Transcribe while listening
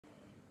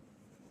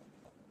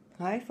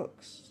Hi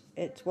folks,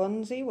 it's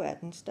Onesie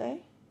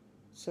Wednesday,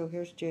 so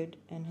here's Jude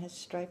in his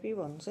stripy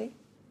onesie,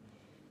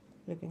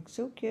 looking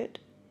so cute.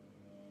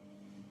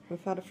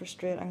 We've had a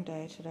frustrating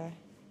day today,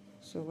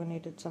 so we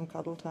needed some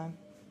cuddle time.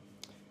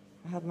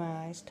 I had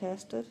my eyes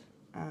tested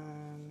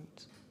and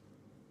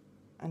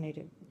I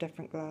needed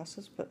different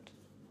glasses, but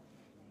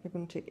they're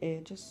going to take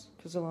ages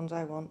because the ones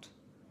I want,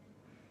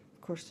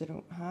 of course, they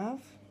don't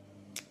have.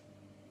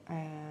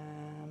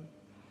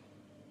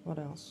 What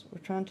else?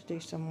 We're trying to do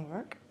some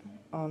work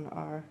on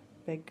our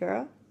big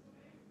girl,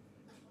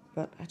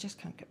 but I just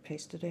can't get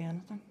pace to do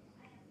anything.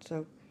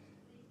 So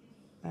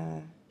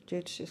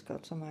Jude's just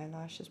got some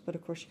eyelashes, but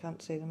of course you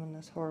can't see them in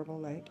this horrible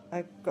light.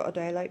 I've got a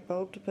daylight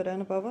bulb to put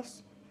in above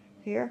us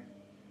here.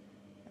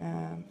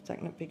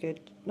 Thinking it'd be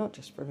good, not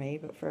just for me,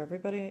 but for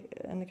everybody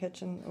in the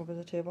kitchen over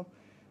the table,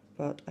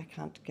 but I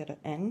can't get it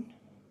in.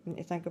 Wouldn't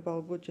you think a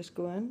bulb would just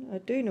go in? I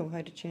do know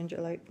how to change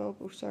a light bulb.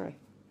 Oh, sorry.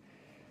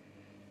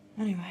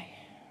 Anyway,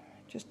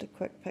 just a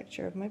quick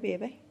picture of my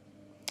baby.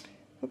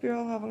 Hope you're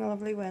all having a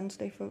lovely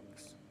Wednesday,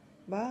 folks.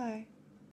 Bye.